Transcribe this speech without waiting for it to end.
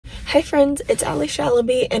Hi friends, it's Ali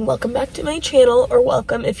Shalaby and welcome back to my channel, or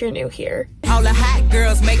welcome if you're new here. All the hot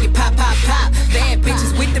girls make it pop, pop, pop. Bad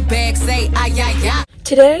bitches with the bag say ay, ay, ay.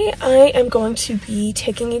 Today I am going to be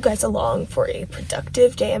taking you guys along for a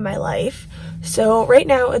productive day in my life. So right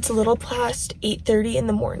now it's a little past 8:30 in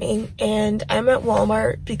the morning and I'm at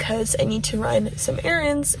Walmart because I need to run some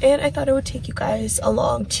errands, and I thought I would take you guys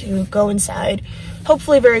along to go inside,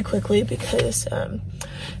 hopefully very quickly because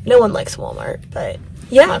no one likes Walmart, but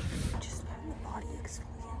yeah.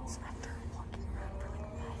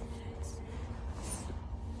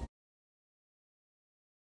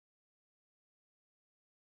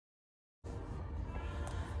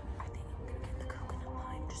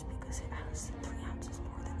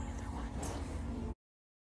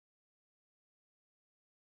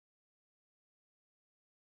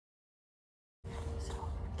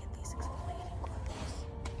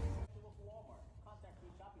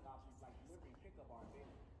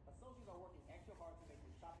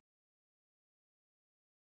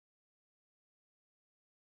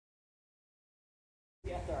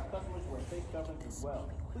 After our customers wear face coverings as well.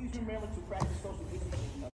 Please remember to practice social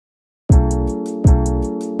distancing.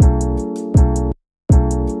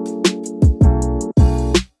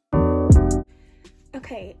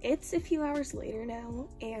 Okay, it's a few hours later now,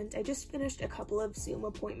 and I just finished a couple of Zoom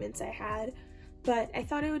appointments I had, but I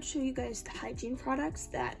thought I would show you guys the hygiene products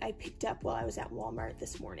that I picked up while I was at Walmart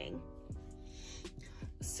this morning.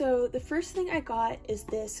 So the first thing I got is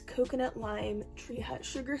this coconut lime tree hut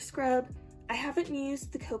sugar scrub. I haven't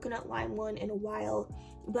used the coconut lime one in a while,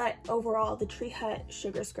 but overall the tree hut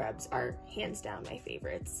sugar scrubs are hands down my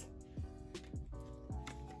favorites.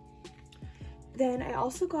 Then I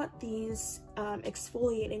also got these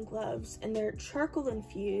exfoliating gloves, and they're charcoal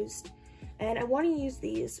infused, and I want to use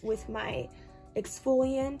these with my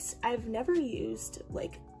exfoliant. I've never used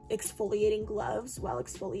like exfoliating gloves while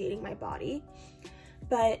exfoliating my body,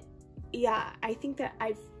 but yeah, I think that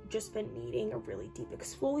I've just been needing a really deep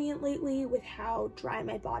exfoliant lately with how dry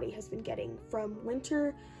my body has been getting from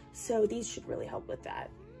winter, so these should really help with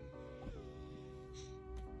that.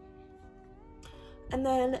 And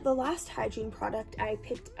then the last hygiene product I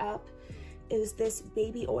picked up is this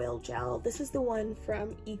baby oil gel. This is the one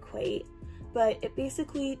from Equate, but it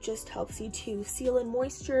basically just helps you to seal in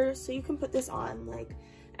moisture, so you can put this on like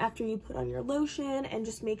after you put on your lotion and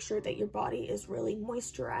just make sure that your body is really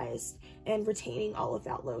moisturized and retaining all of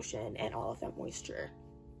that lotion and all of that moisture.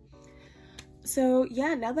 So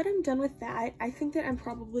yeah, now that I'm done with that, I think that I'm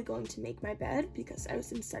probably going to make my bed because I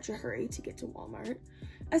was in such a hurry to get to Walmart.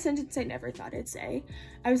 A sentence I never thought I'd say.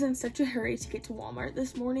 I was in such a hurry to get to Walmart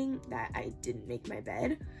this morning that I didn't make my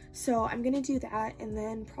bed. So I'm gonna do that and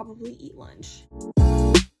then probably eat lunch.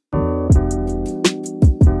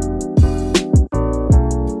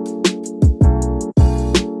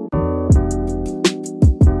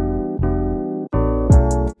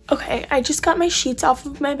 Okay, I just got my sheets off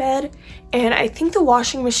of my bed, and I think the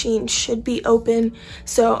washing machine should be open,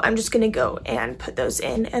 so I'm just gonna go and put those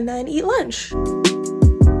in and then eat lunch.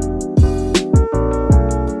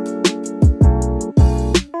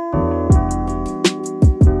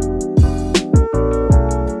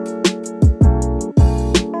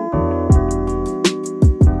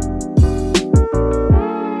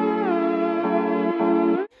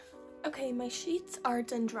 My sheets are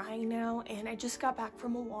done drying now, and I just got back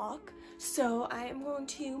from a walk, so I am going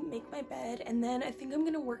to make my bed and then I think I'm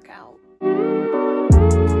gonna work out.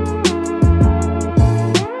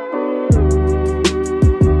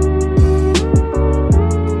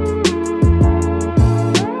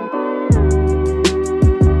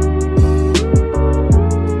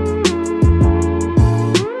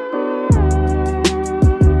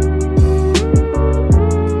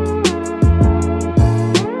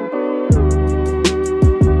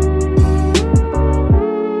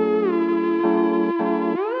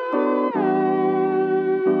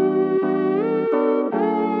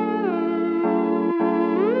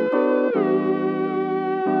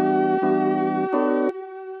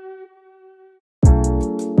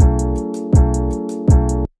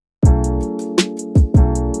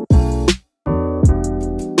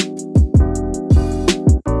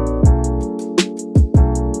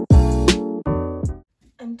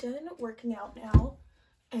 I'm done working out now,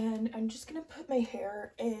 and I'm just gonna put my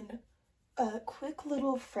hair in a quick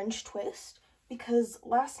little French twist because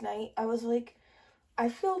last night I was like, I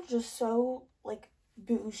feel just so like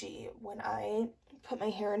bougie when I put my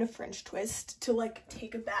hair in a French twist to like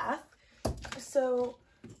take a bath. So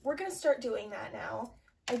we're gonna start doing that now.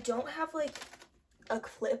 I don't have like a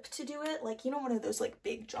clip to do it, like, you know, one of those like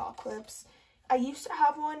big jaw clips. I used to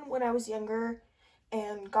have one when I was younger,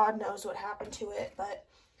 and God knows what happened to it, but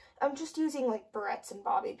I'm just using like barrettes and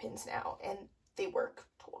bobby pins now, and they work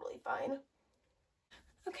totally fine.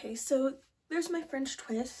 Okay, so there's my French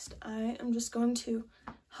twist. I am just going to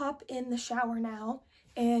hop in the shower now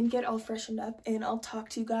and get all freshened up, and I'll talk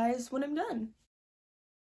to you guys when I'm done.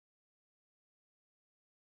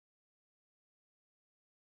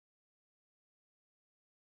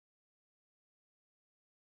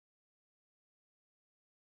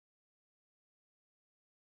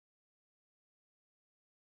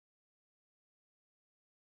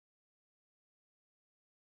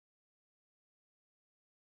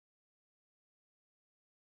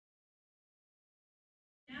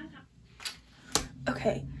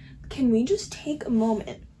 Okay, can we just take a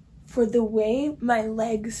moment for the way my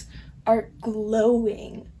legs are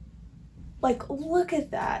glowing? Like, look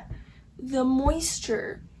at that. The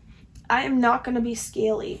moisture. I am not going to be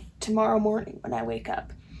scaly tomorrow morning when I wake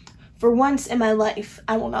up. For once in my life,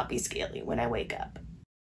 I will not be scaly when I wake up.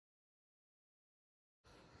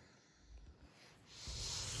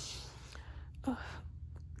 Oh,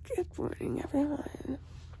 good morning, everyone.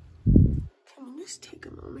 Can we just take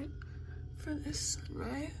a moment for this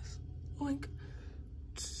sunrise? Like,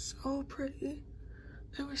 it's so pretty.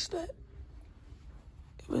 I wish that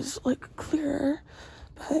it was like clearer,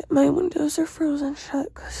 but my windows are frozen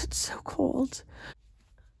shut because it's so cold.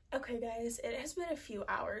 Okay guys, it has been a few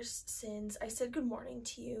hours since I said good morning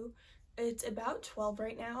to you. It's about 12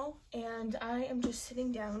 right now, and I am just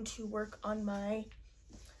sitting down to work on my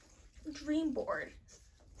dream board.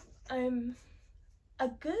 I'm a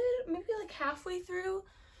good, maybe like halfway through,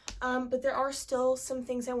 but there are still some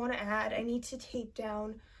things I want to add. I need to tape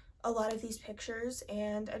down a lot of these pictures,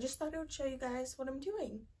 and I just thought I would show you guys what I'm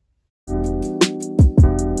doing.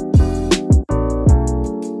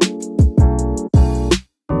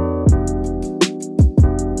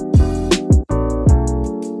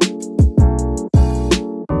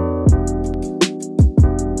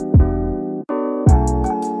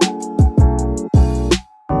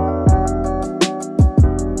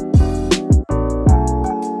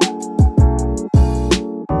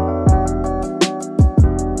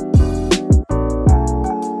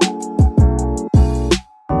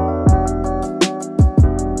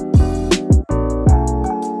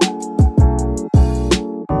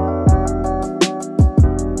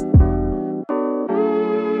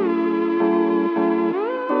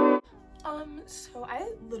 So I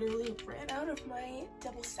literally ran out of my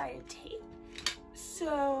double-sided tape,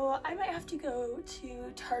 so I might have to go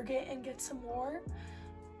to Target and get some more.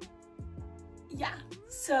 Yeah,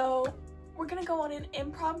 so we're gonna go on an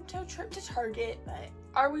impromptu trip to Target, but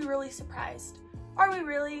are we really surprised? Are we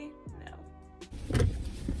really? No.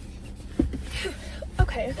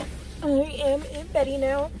 Okay, I am in Betty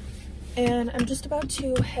now, and I'm just about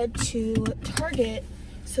to head to Target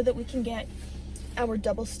so that we can get our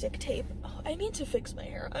double stick tape. Oh, I need to fix my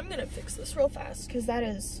hair. I'm gonna fix this real fast because that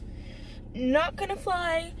is not gonna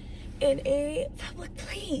fly in a public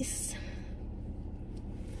place.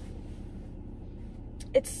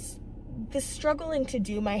 It's the struggling to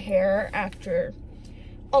do my hair after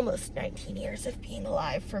almost 19 years of being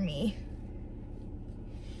alive for me.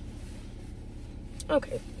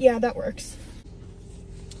 Okay, yeah, that works.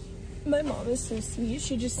 My mom is so sweet.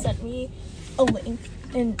 She just sent me a link,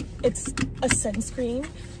 and it's a sunscreen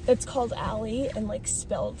that's called Allie and like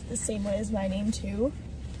spelled the same way as my name too.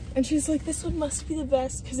 And she's like, this one must be the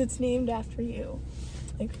best because it's named after you.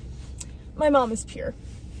 Like, my mom is pure.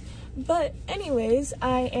 But anyways,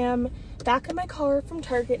 I am back in my car from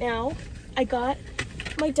Target now. I got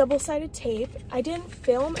my double-sided tape. I didn't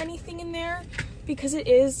film anything in there because it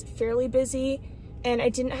is fairly busy, and I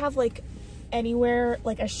didn't have like anywhere,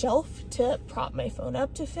 like a shelf to prop my phone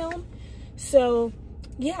up to film. So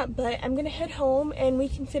yeah, but I'm gonna head home and we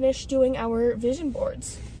can finish doing our vision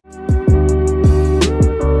boards.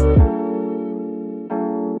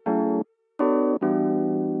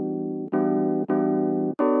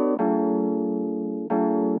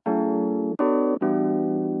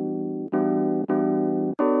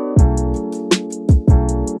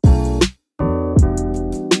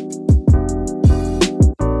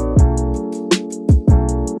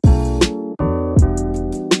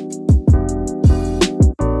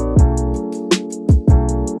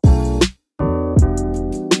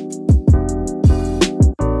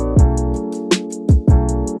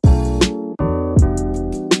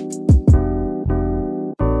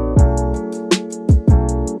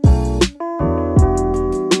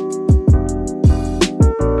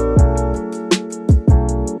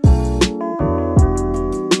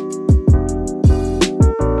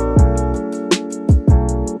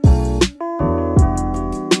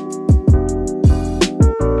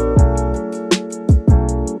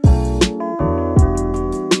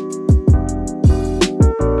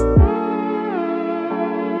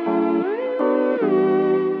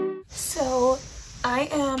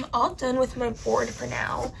 done with my board for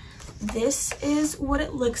now. This is what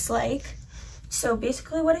it looks like. So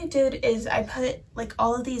basically what I did is I put like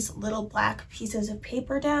all of these little black pieces of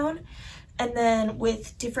paper down, and then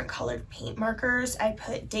with different colored paint markers, I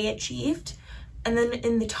put day achieved. And then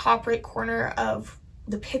in the top right corner of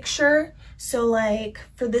the picture, so like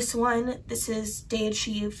for this one, this is day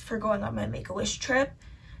achieved for going on my Make-A-Wish trip.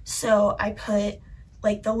 So I put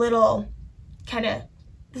like the little kind of,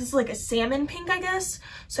 this is like a salmon pink, I guess.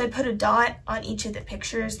 So I put a dot on each of the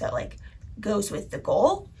pictures that like goes with the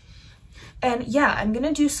goal. And yeah, I'm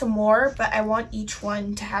gonna do some more, but I want each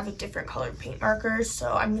one to have a different colored paint markers,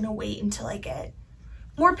 so I'm gonna wait until I get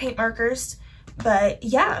more paint markers. But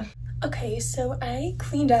yeah. Okay, so I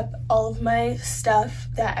cleaned up all of my stuff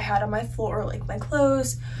that I had on my floor, like my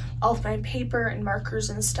clothes, all of my paper and markers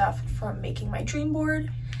and stuff from making my dream board.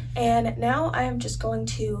 And now I'm just going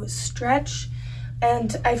to stretch,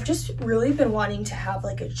 and I've just really been wanting to have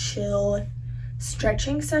like a chill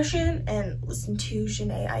stretching session and listen to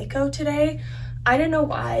Jhené Aiko today. I don't know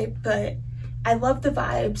why, but I love the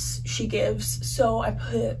vibes she gives. So I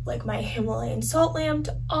put like my Himalayan salt lamp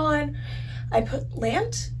on. I put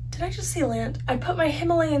lamp? Did I just say lamp? I put my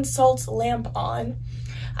Himalayan salt lamp on.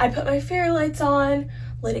 I put my fairy lights on,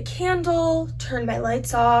 lit a candle, turned my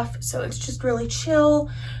lights off, so it's just really chill,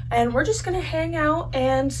 and we're just gonna hang out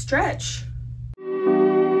and stretch.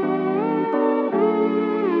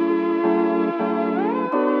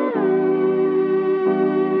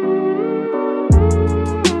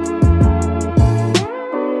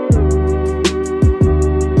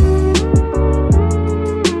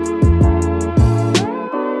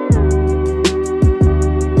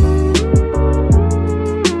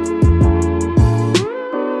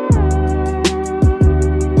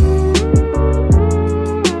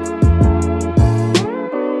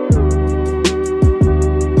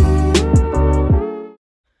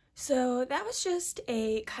 So that was just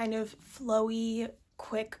a kind of flowy,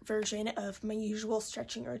 quick version of my usual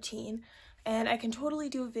stretching routine, and I can totally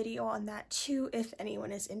do a video on that too if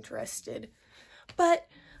anyone is interested. But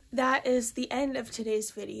that is the end of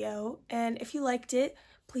today's video, and if you liked it,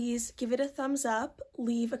 please give it a thumbs up,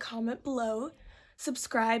 leave a comment below,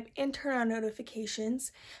 subscribe, and turn on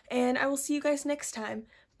notifications, and I will see you guys next time.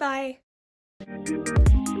 Bye!